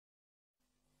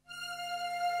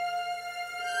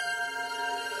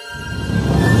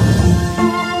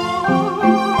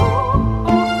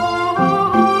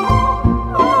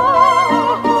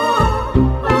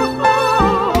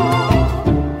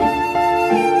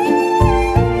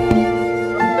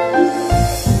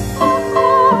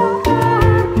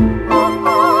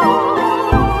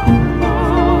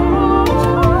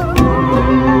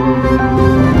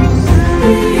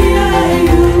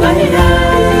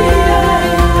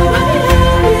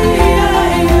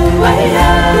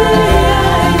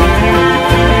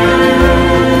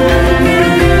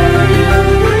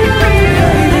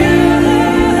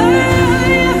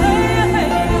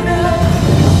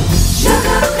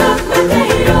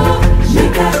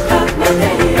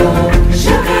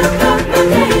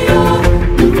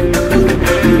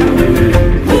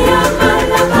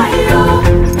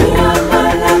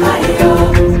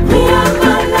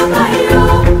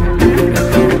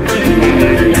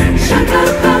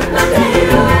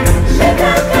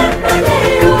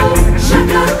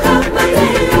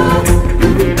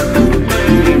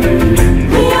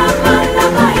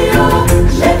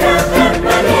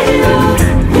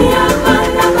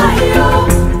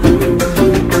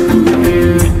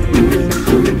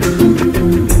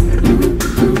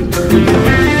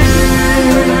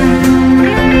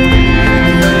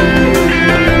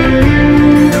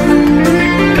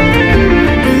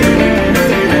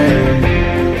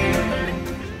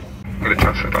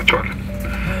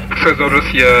እስከዛው ድረስ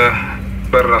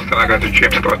የበር አስተናጋጆች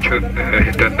የሚሰጧቸውን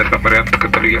የደህንነት መመሪያን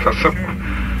ተከትለው እያሳሰብኩ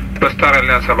በስታር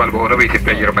አሊያንስ አባል በሆነ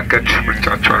በኢትዮጵያ አየር መንገድ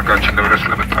ምርጫቸው አድርጋችሁ ለመድረስ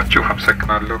ስለመጣችሁ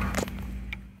አመሰግናለሁ።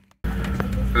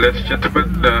 Ladies and gentlemen,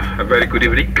 a very good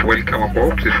evening. Welcome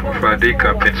aboard. This is Friday,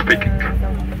 Captain speaking.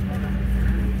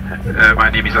 My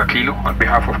name is Akilo. On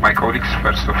behalf of my colleagues,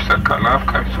 First Officer Kalaf,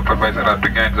 Cabin Supervisor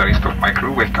Adunya, and the rest of my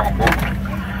crew, welcome aboard.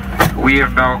 We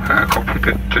have now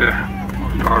completed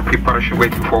our preparation,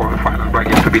 waiting for the final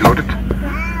baggage to be loaded.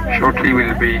 Shortly we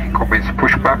will be commencing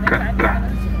pushback, and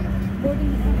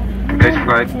today's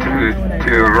flight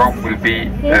to Rome will be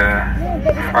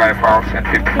 5 hours and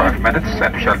 55 minutes,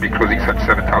 and we shall be cruising at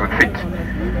 7,000 feet.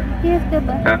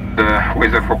 And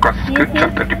weather forecast is good.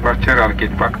 After departure, I'll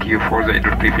get back to you for the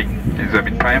debriefing. In the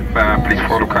meantime, please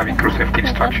follow cabin crew safety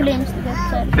instructions.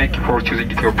 Thank you for choosing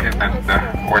Ethiopian, and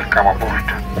welcome aboard.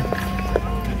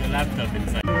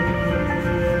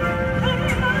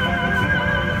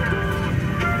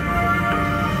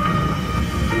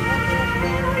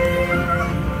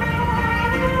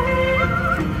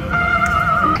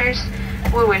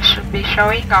 We will be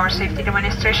showing our safety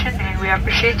demonstration, and we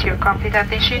appreciate your complete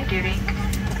attention during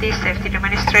this safety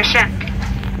demonstration.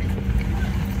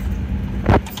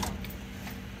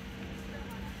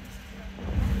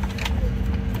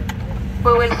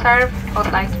 We will serve hot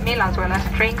light meal as well as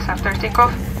drinks after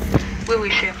takeoff. We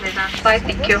wish you a pleasant flight.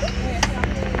 Thank you.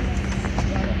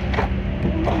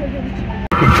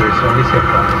 Features on this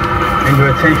aircraft, and your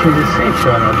attention is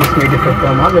essential. This may differ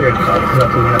from other aircraft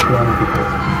that we have flown before.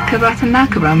 ክቡራትና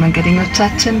ክቡራን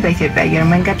መንገደኞቻችን በኢትዮጵያ አየር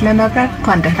መንገድ ለመብረር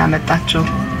እንኳን ደህና መጣችሁ።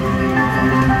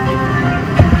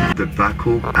 The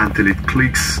buckle until it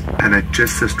clicks and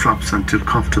adjust the straps until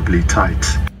comfortably tight.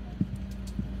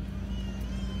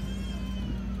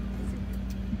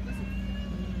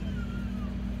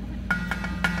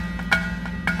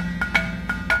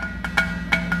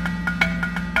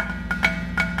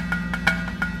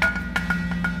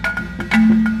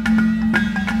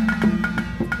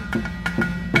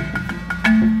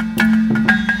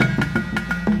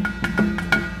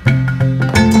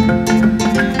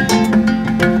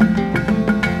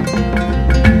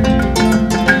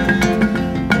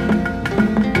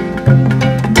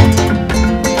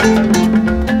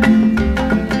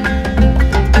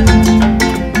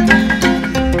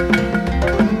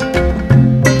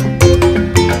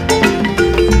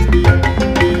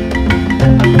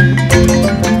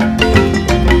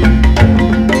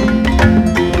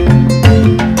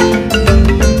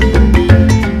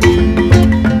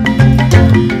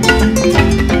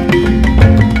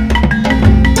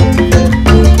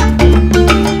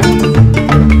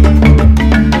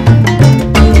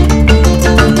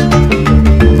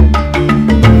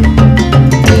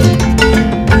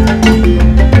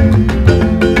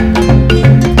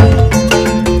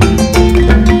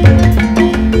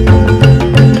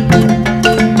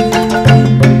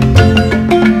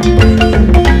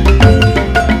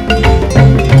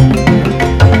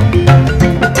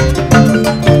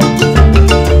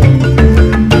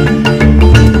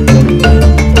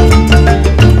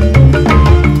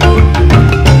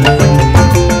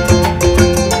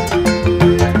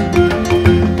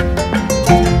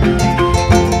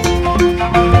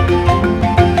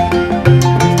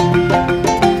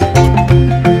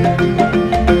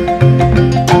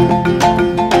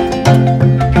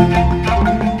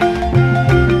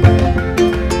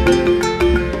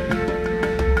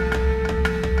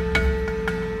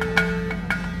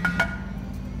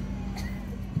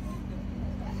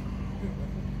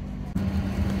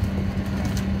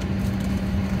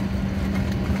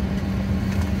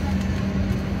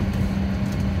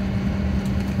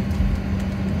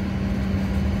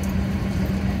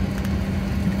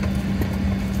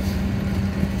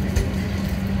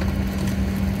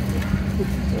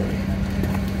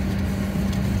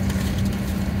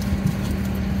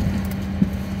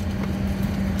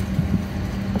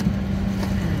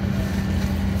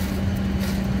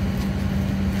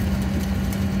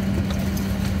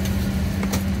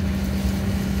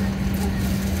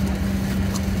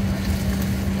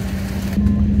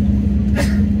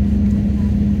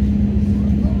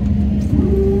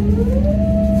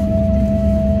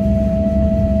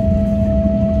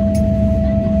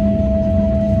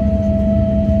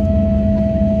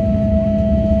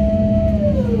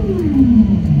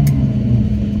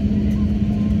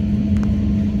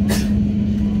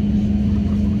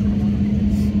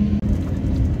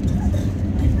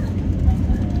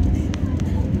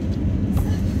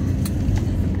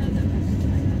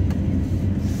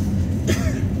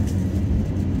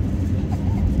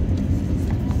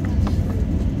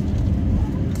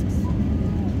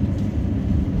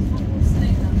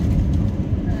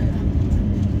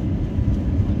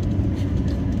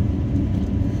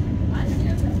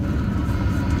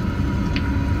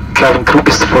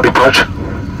 quickest for departure.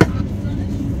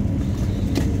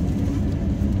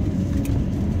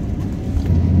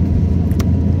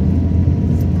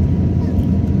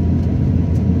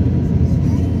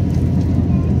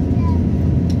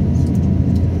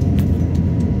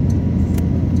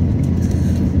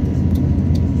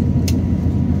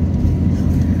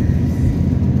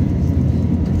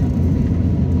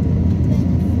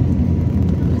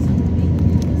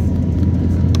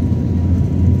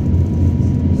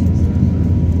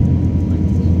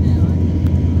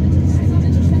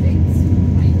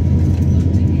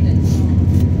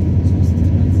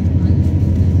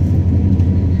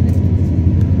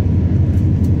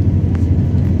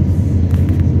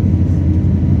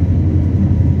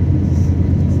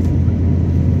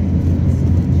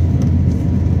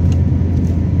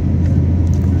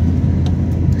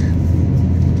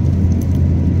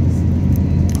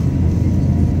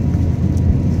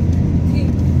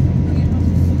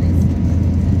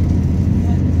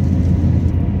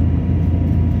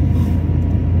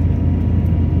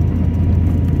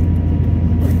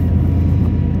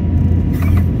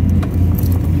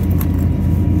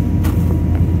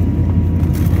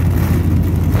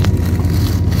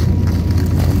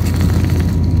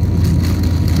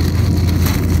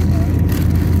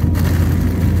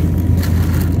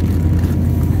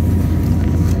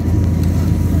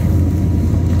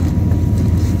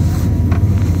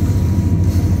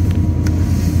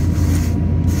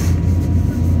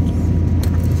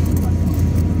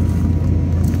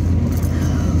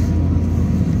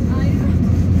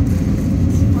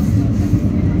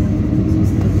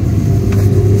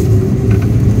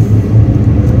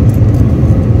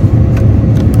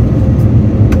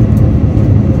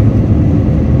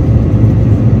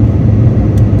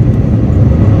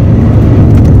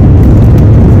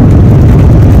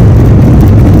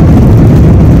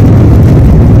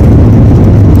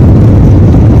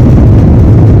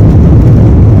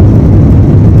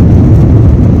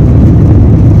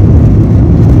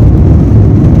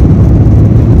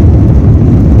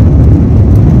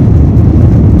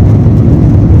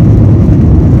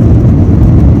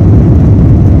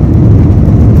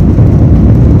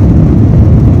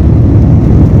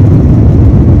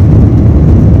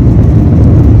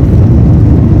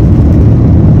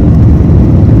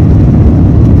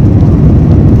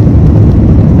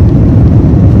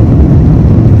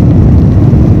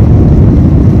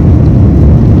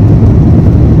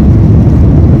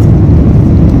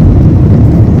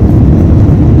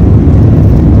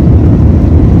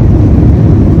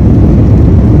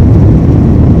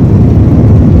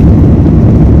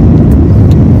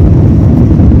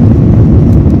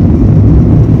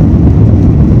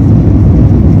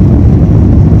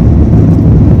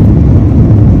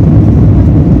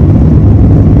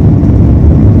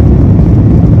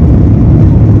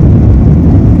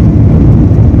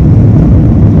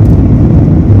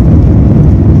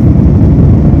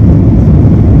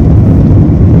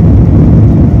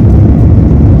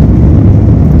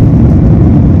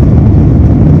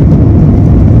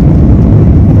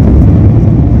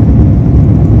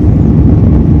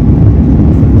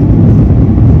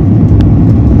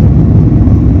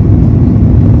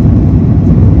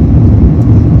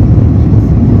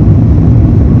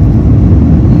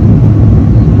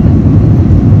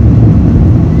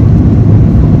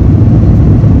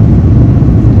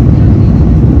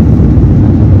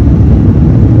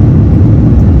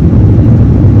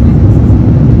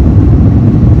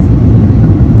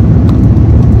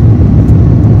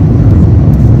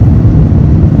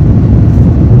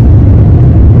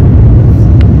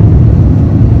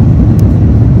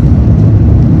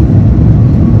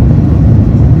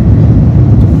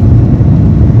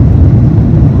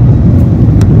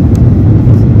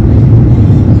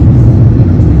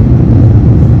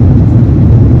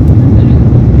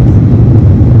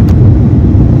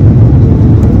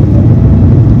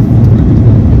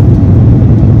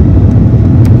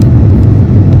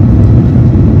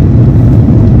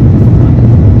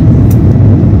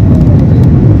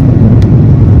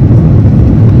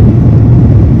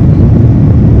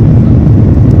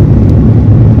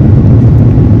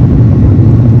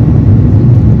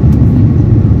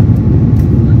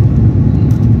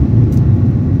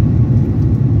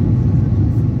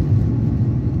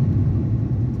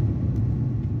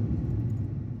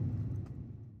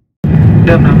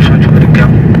 እንደምን አመሻችሁ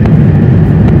በድጋሚ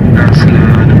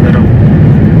ስለነበረው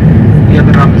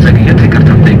የበረራ መዘግየት ይቅርታ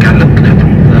እንጠይቃለን።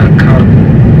 ምክንያቱም ከአርቡ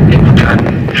የሚጫን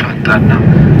ሻንጣና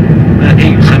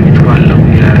በኤዩ ሰሚት ባለው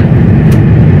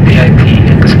የቪአይፒ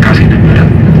እንቅስቃሴ ነበረ።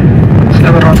 ስለ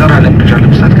በረራው ጠራ ለመረጃ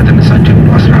ለመስራት ከተነሳን ጀምሮ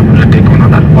 12 ደቂቃ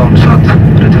ሆኖናል። በአሁኑ ሰዓት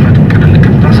ወደ ተፈቀደልን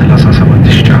ከፍታ 37,000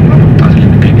 ጫማ መውጣት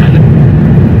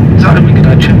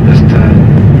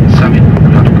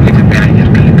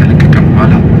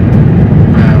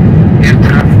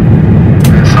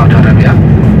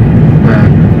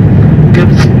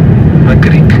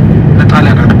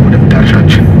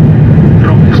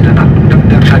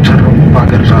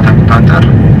አቆጣጠር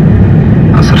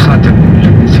 10 ሰዓት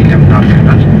ሲል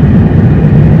የምናርፈናል።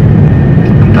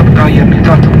 እንጠብቀው አየር ሁኔታ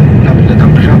ጥሩ ለበለጠ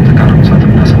መረጃ ተቃራኒ ሰዓት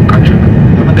እናሳውቃችሁ።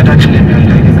 በመንገዳችን ላይ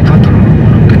ያለው ሁኔታ ጥሩ ነው።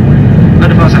 ሆኖም ግን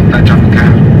በንፋስ አቅጣጫ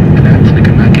መቀየር ምክንያት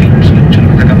ንቅናቄ ስለሚችል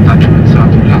በተቀመጣችሁበት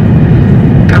ሰዓት ሁላ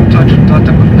ቀምታችሁ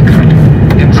እንድታጠቁ እመክራለሁ።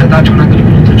 የምሰጣቸውን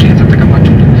አገልግሎቶች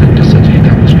እየተጠቀማችሁ እንድትደሰቱ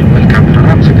እየጋበዝኩኝ መልካም በረራ።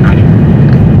 አመሰግናለሁ።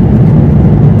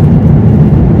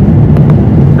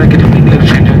 Good evening,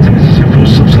 ladies and gentlemen. This is your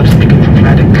first subscriber speaking from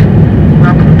Flight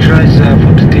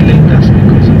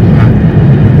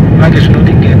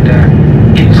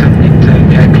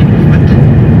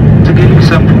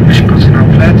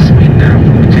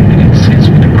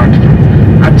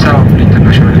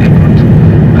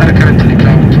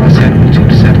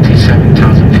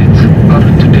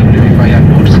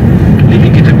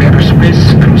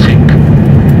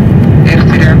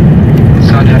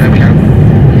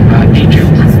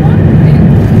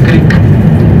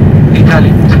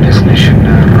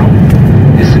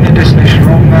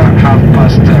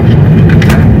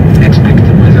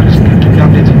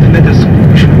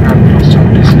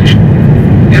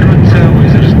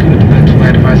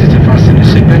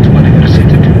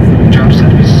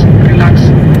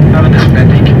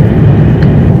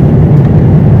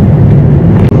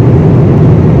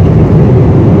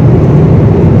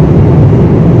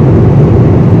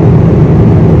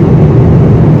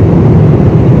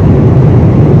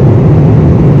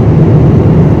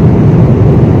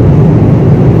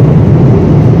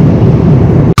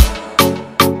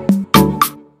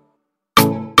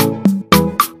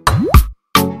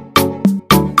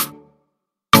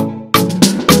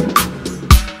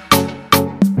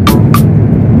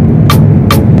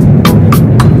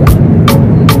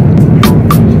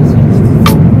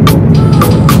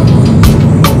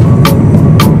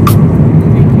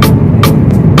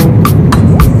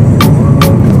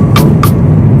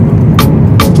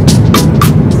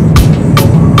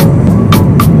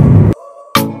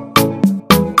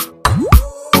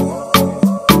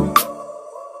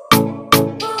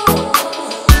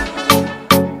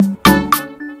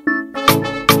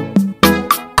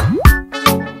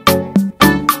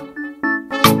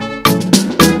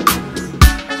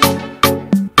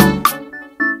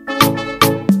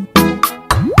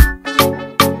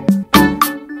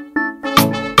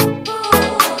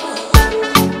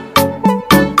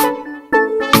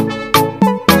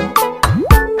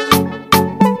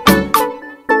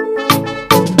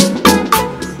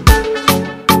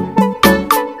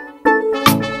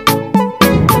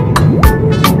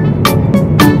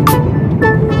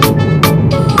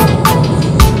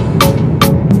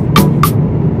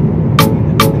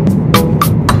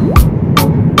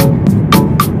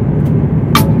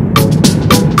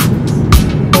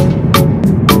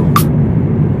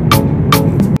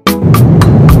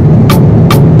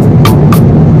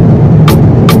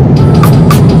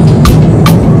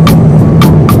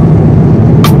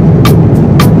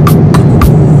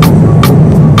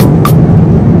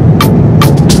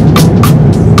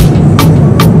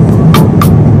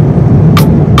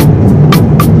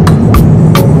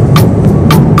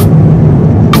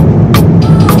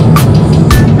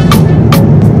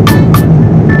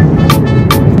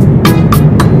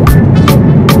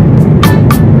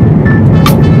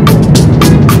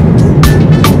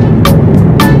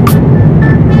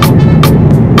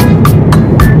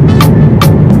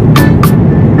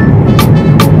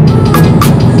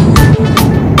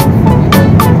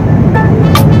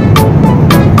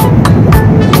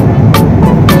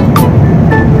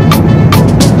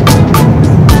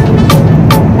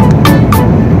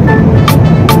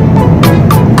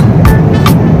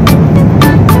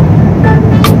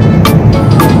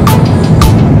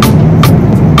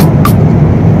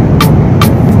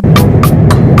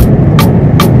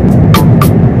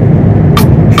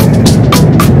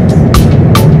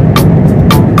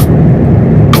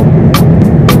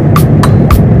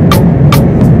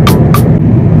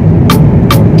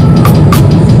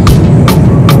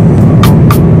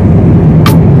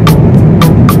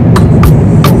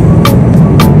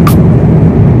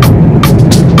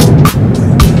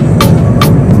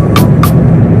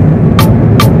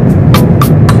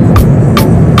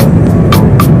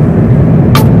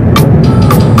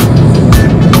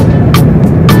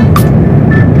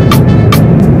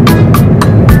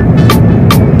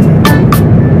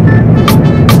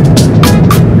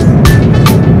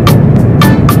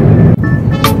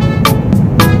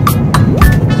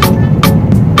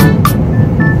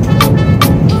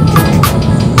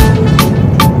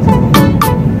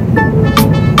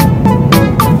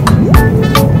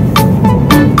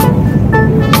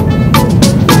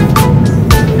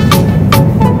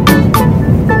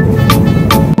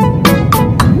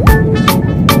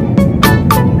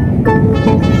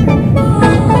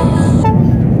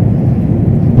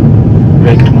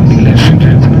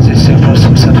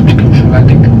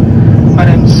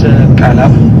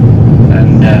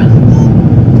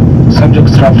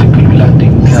subject traffic will be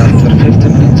landing after 50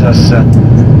 minutes as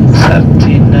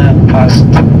 13 past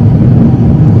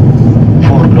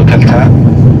 4 local time.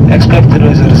 Expected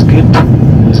weather is good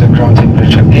with a ground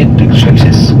temperature 8 degrees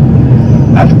Celsius.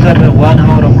 After 1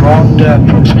 hour on ground,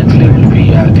 approximately we'll be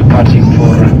departing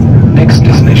for next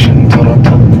destination,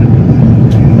 Toronto.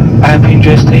 I hope you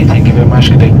enjoy stay. Thank you very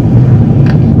much. Good day.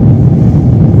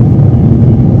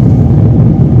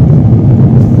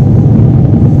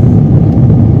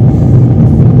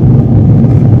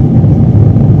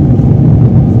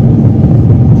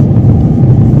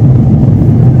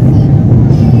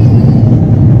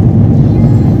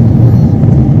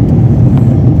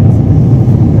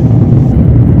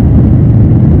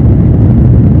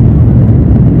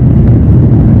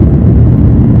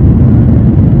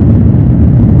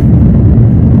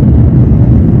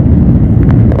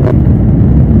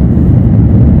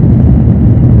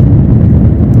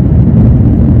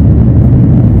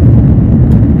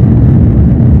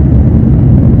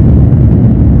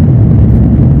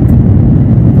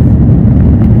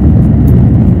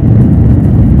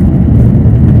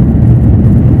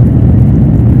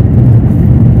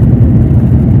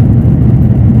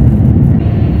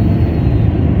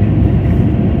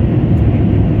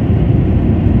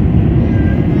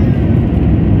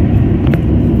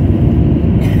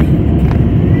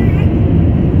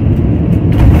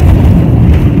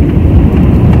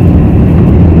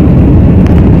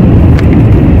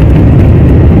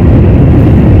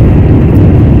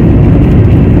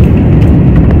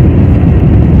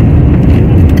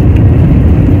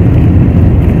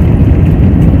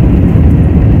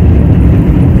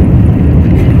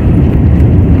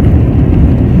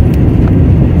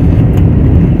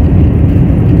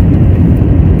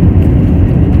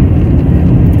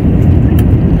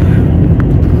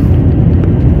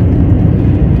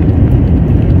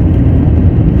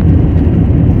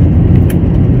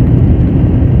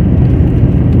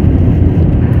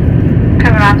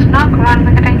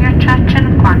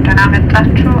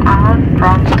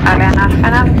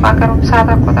 ሰዓት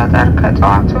አቆጣጠር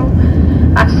ከጠዋቱ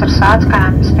 10 ሰዓት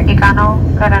ከ5 ደቂቃ ነው።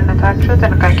 ለደህንነታችሁ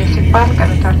ጥንቃቄ ሲባል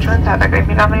ቀበታችሁን ታጠቁ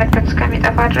የሚለው ምልክት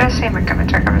እስከሚጠፋ ድረስ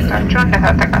የመቀመጫ ቀበታችሁን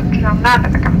እንደታጠቃችሁ ነውና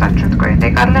እንደተቀመጣችሁ ትቆዩ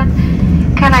እንጠይቃለን።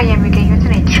 ከላይ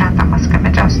የሚገኙትን የእጅ ሻንጣ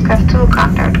ማስቀመጫ ውስጥ ከፍቱ ዕቃ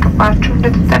እንዳይወድቅባችሁ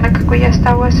እንድትጠነቀቁ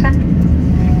እያስታወስን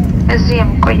እዚህ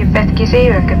የምቆይበት ጊዜ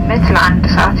በግምት ለ1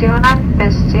 ሰዓት ይሆናል።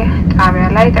 በዚህ ጣቢያ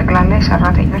ላይ ጠቅላላ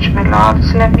ሰራተኞች መለዋወጥ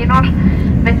ስለሚኖር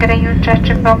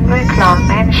መንገደኞቻችን በሙሉ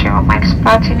የክላውድ9 ሼር ማይልስ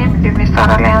ፕላቲኒየም እንዲሁም የስታር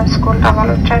አላያንስ ጎልድ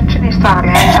አባሎቻችን የስታር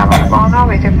አላያንስ አባል በሆነው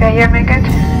በኢትዮጵያ አየር መንገድ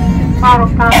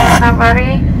በአውሮፕላን አብራሪ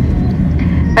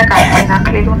በካፕቴን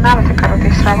አክሊሉና በተቀሩት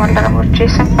የስራ ባልደረቦቼ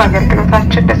ስም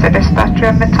በአገልግሎታችን እንደተደሰታችሁ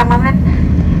የምተማመን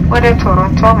ወደ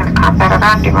ቶሮንቶ መልካም በረራ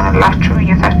እንዲሆንላችሁ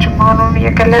ምኞታችን መሆኑን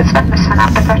እየገለጸን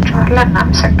እንሰናበታችኋለን።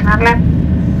 እናመሰግናለን።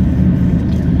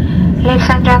 Ladies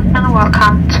and gentlemen,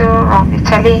 welcome to Rome,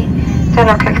 Italy. The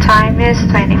local time is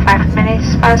 25 minutes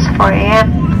past 4 a.m.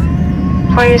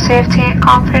 For your safety and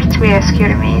comfort, we ask you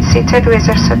to remain seated with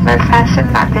your seatbelt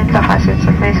fastened until the fasten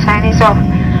seatbelt sign is off.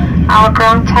 Our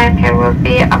ground time here will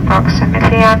be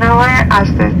approximately an hour, as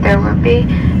there will be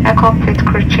a complete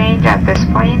crew change at this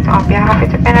point. On behalf of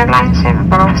ETHIOPIAN AIRLINES and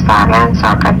member of Star Alliance,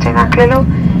 our Captain Aklilu,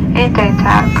 and the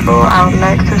entire crew, I would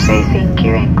like to say thank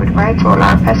you and goodbye to all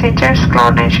our passengers,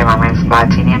 Cloud9 Shema Miles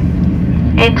Platinum,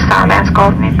 and Star Alliance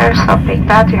Gold members. Hoping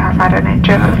that you have had an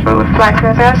enjoyable flight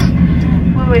with us.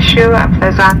 We wish you a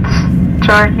pleasant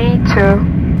journey to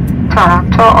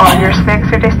Toronto or your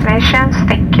respective destinations.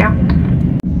 Thank you.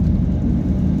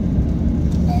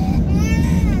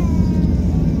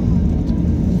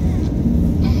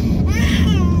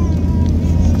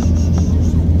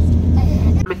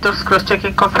 Middoors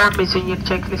cross-checking confirmed using your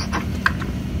checklist.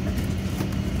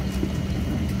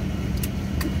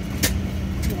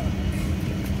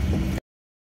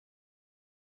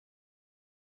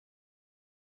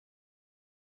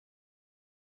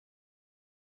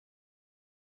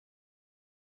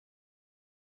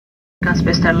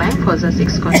 Best airline for the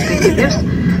 6 consecutive years.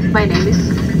 My name is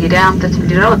Guinea. I'm the team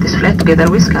leader on this flight together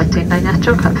with Captain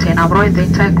Dainacho, Captain Abro, and the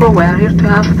entire crew. We are here to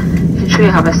ensure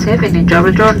you have a safe and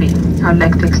enjoyable journey. I would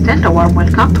like to extend a warm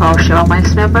welcome to our Shema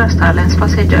Miles member, Star Alliance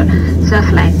passenger. The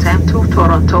flying time to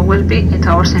Toronto will be 8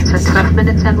 hours and 35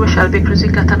 minutes, and we shall be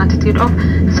cruising at an altitude of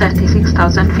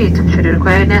 36,000 feet. Should you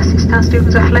require any assistance during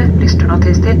the flight, please do not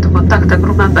hesitate to contact the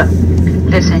crew member.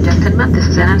 Ladies and gentlemen, this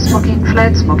is an unsmoking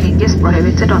flight. Smoking is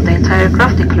prohibited on the entire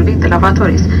aircraft, including the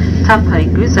lavatories.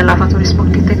 Tampering with the lavatory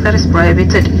smoke detector is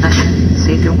prohibited.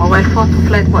 Set your mobile phone to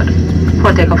flight mode.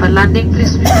 For takeoff and landing,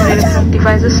 please switch your electronic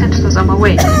devices and store them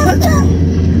away.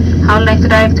 I would like to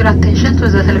direct your attention to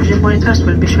the television monitors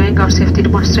will be showing our safety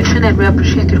demonstration, and we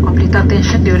appreciate your complete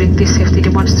attention during this safety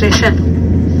demonstration.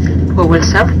 We will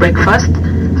serve breakfast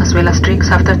as well as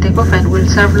drinks after takeoff, and we'll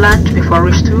serve lunch before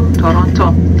we reach to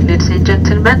Toronto. Ladies and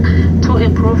gentlemen, to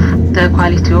improve the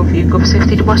quality of viewing of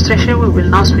safety demonstration, we will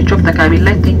now switch off the cabin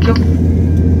light. Thank you.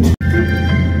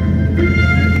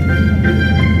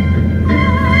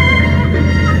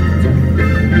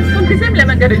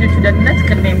 ለመንገደኞቹ ደህንነት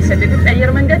ቅድሚያ የሚሰጥ የኢትዮጵያ አየር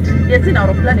መንገድ የዚህን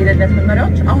አውሮፕላን የደህንነት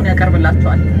መመሪያዎች አሁን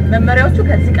ያቀርብላችኋል። መመሪያዎቹ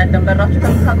ከዚህ ቀደም በራችሁ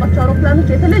ከምታውቋቸው አውሮፕላኖች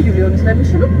የተለዩ ሊሆኑ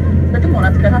ስለሚችሉ በጥሞና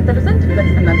ተከታተሉ ዘንድ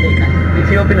በትህትና እንጠይቃለን።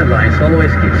 Ethiopian Airlines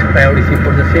always gives priority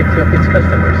for the safety of its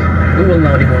customers. We will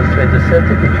now demonstrate the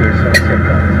safety features of this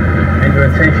aircraft. And your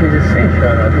attention is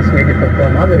essential as this may differ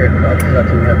from other aircraft that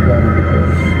you have flown before.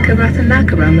 ክቡራትና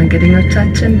ክቡራን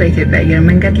መንገደኞቻችን በኢትዮጵያ አየር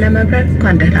መንገድ ለመብረር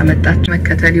እንኳን ደህና መጣችሁ።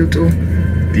 መከተል ይውጡ።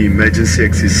 The emergency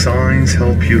exit signs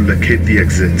help you locate the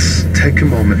exits. Take a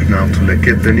moment now to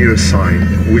locate the nearest sign,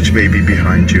 which may be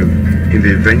behind you. In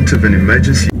the event of an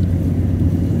emergency,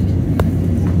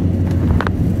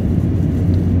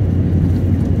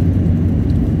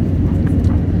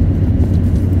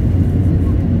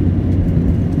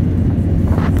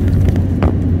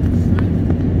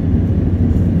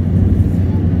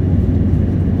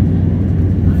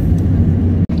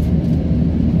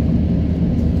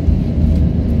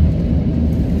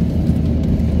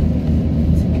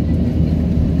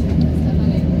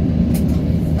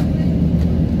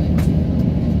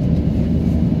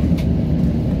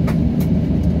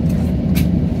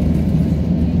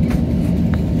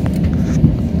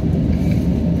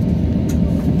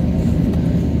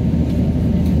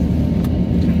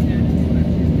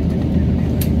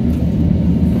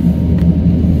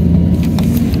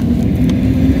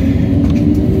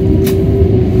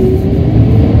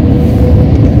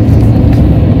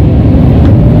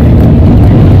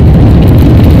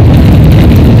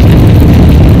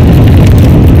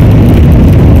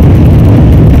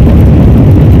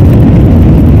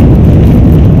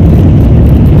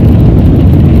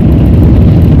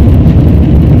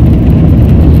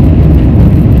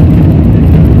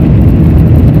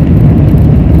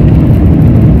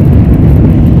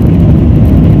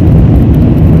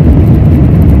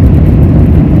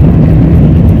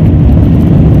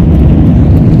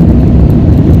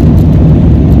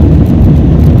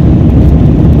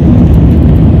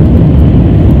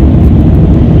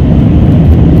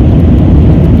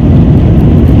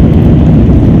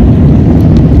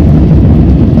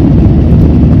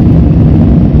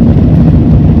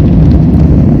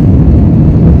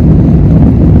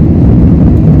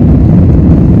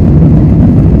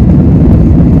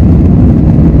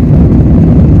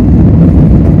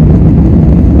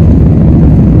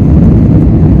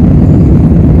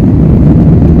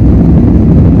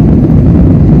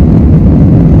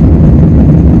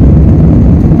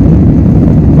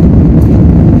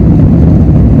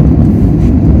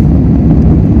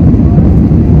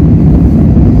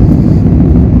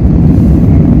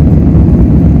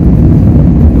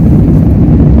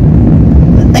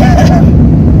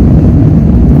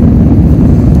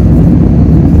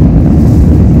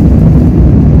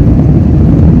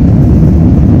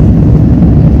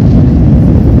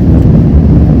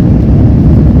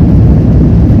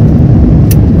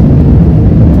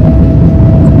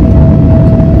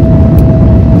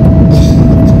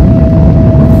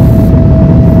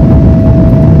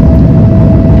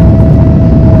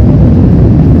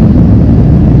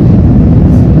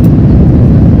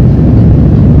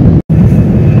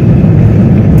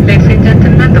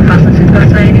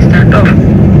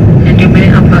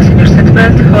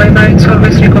 It's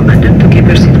always recommended to keep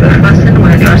your seatbelt fastened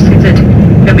while you are seated.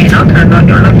 You may now turn on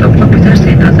your laptop, computers,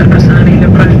 and other personal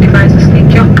electronic devices.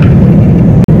 Thank you.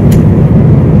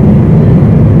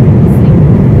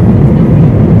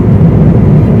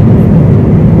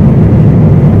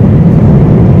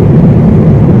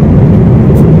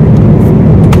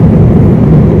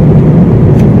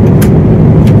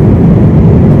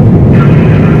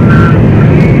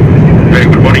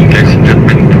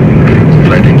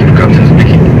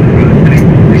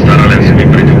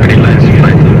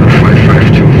 Inflight number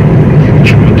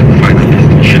 552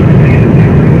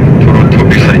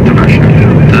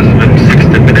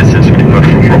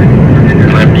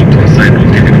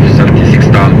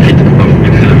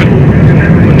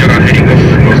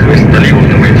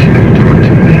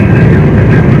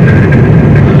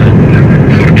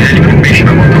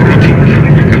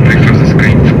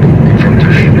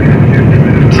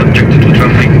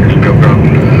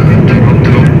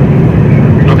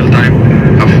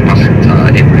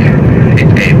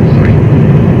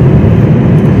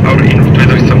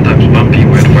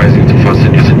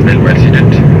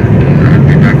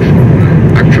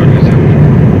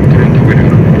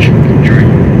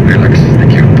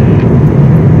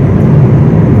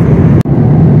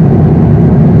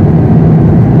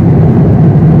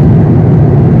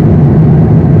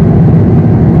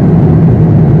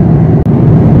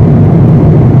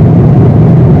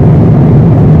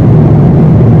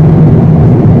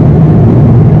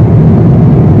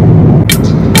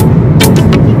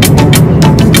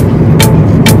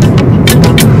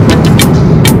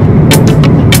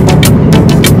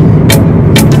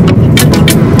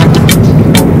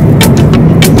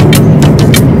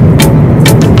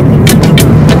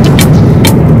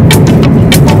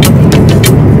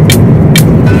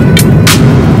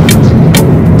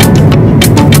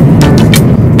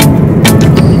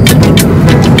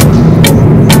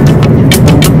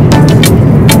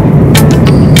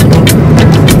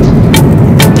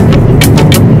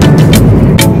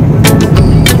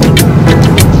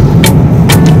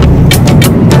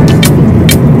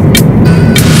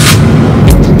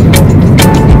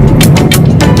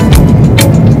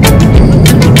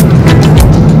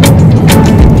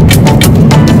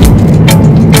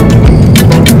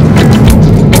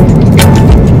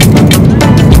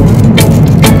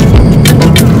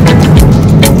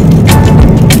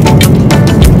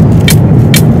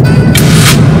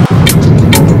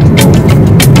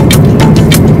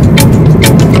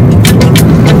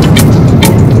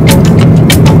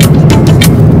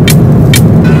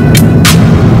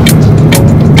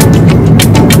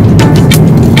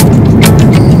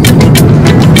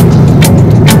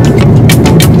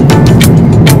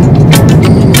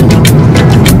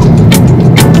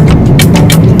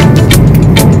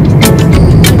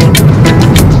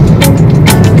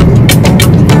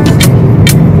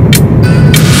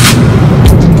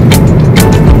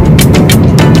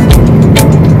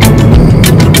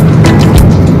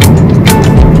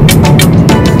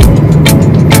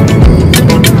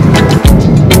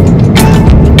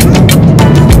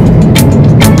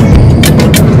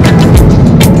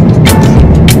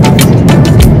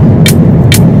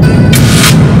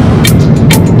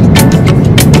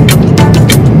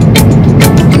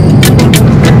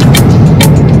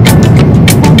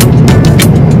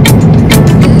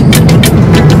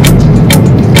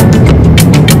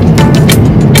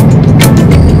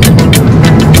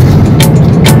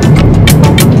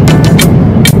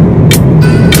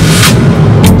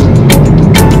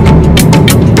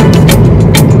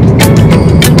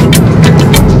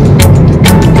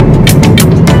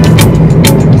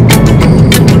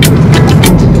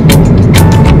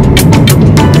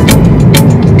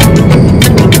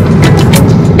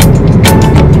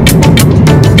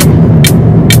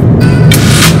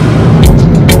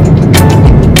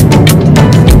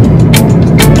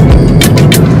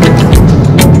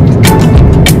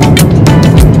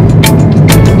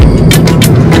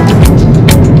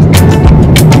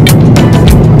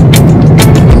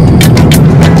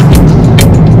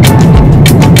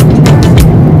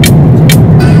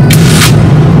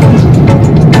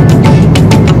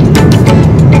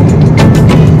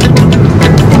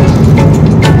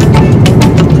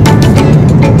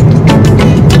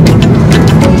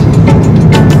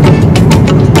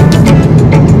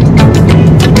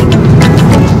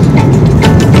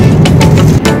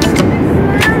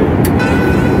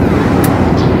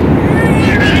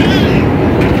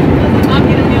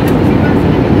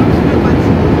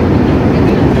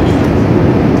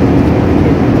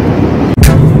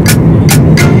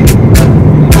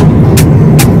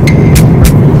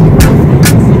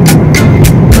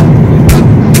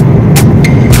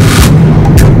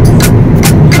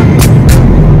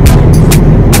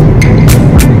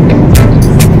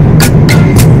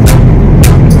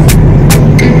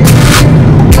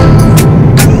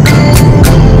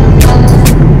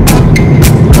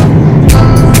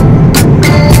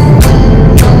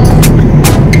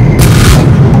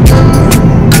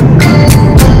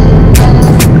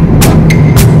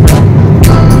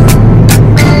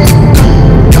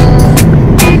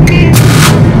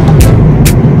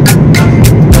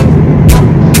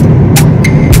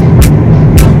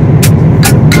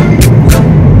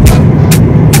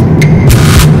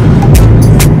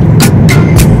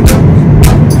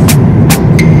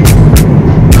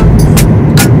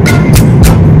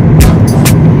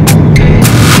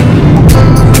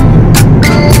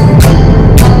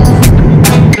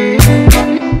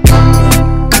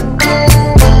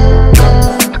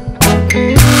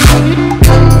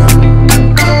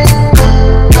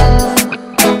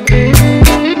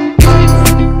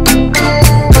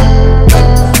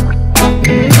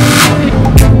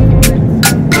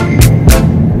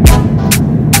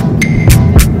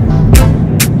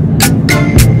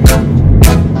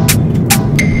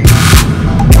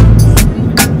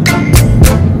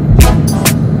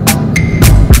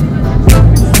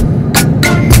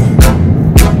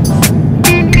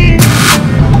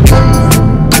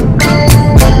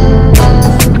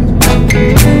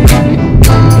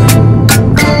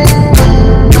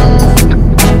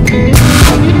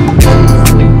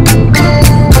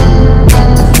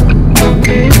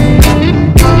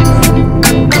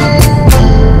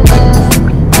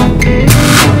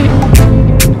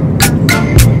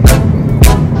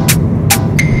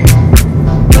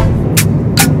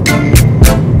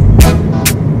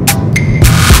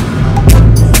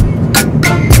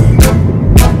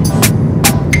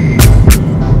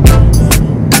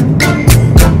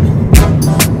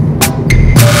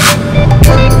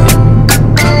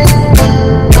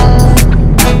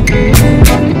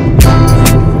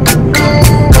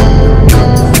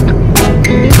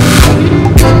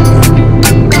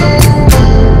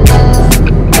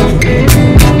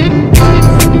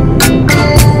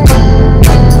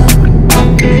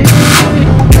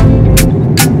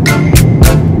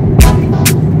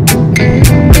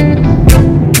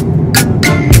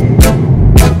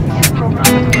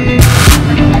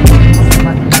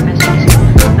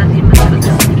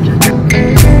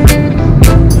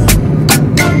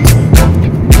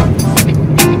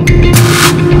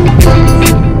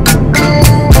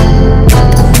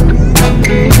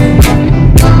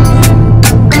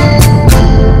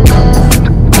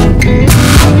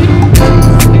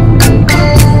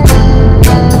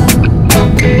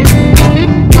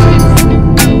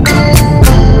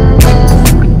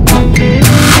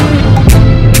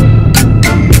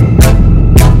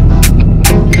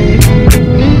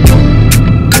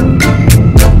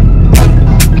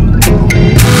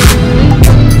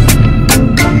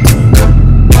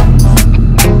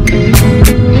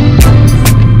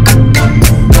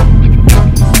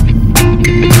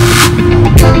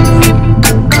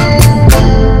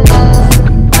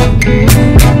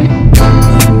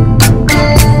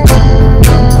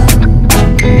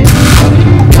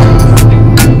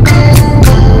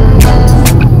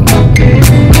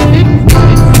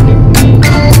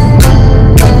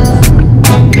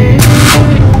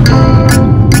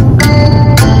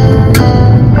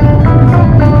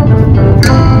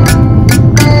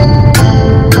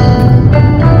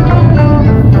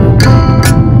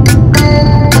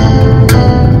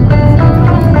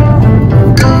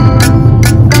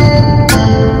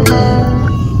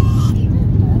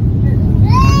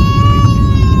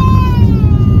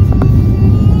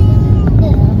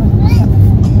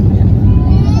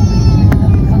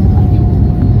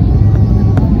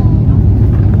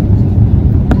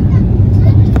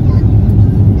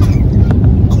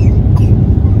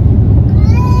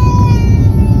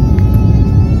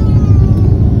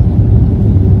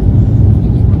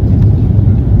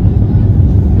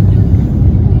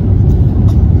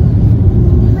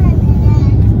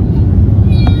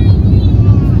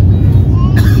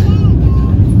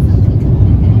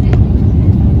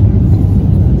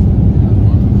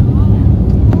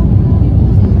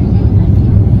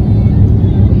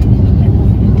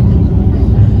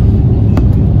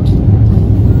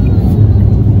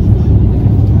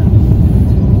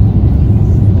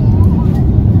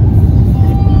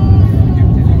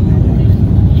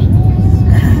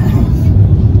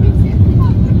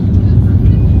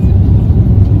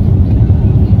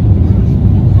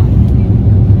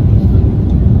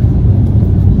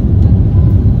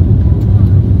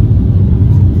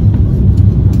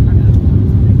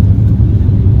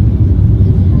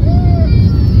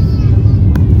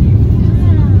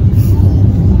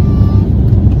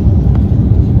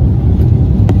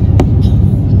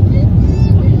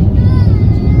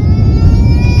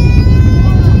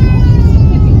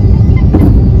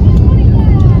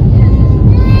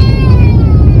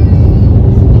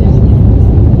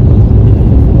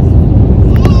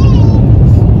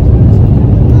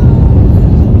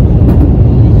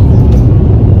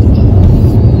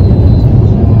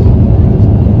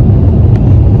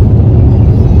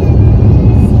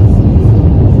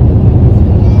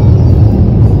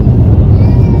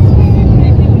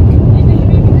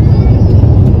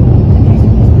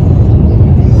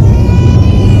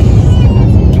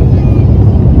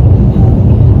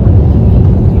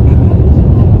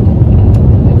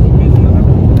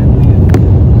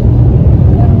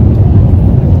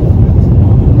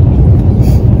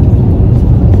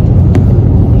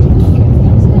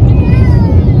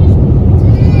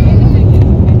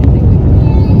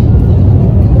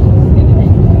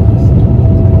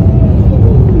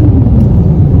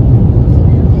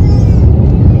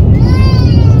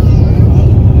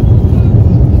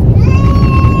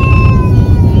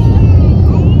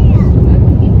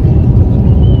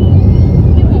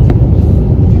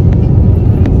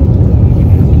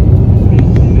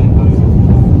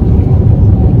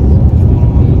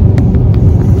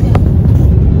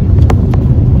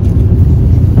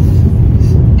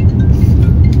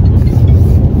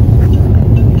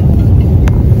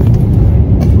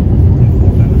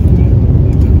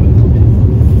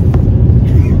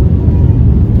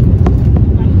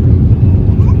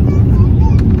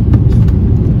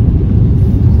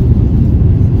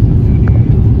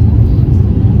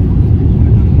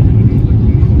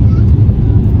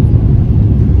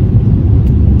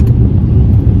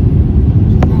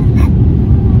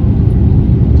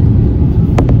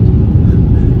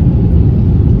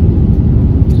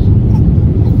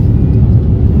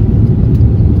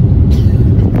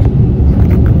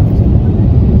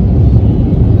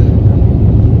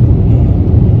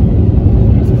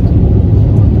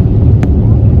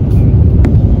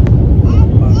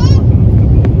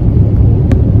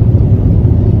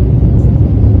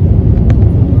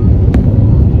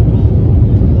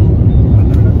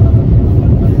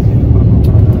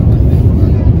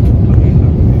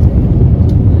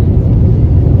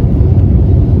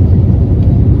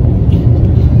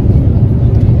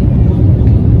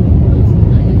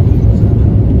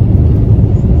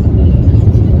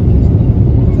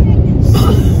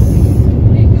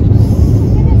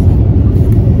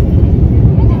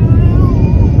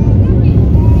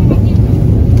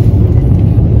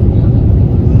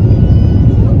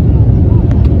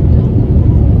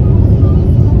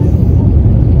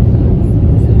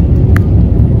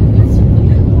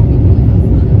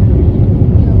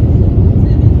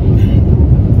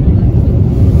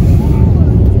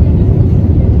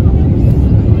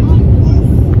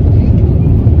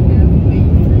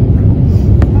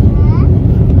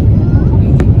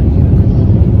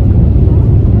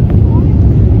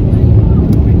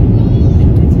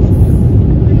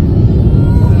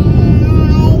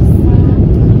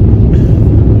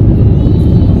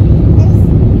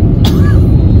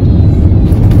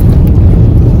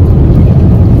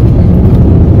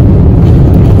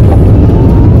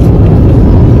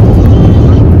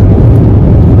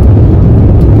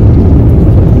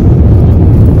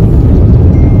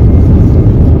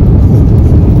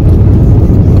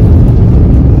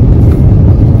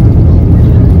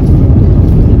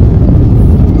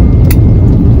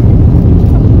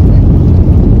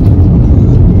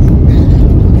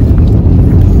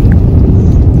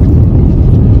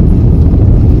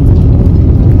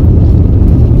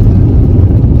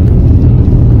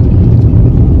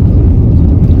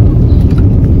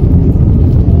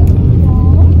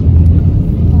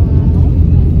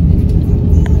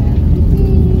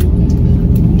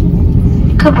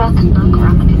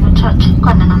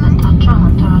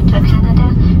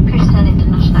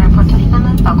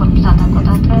 ሰዓት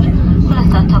አቆጣጠር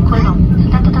 2 ሰዓት ተኩል ነው።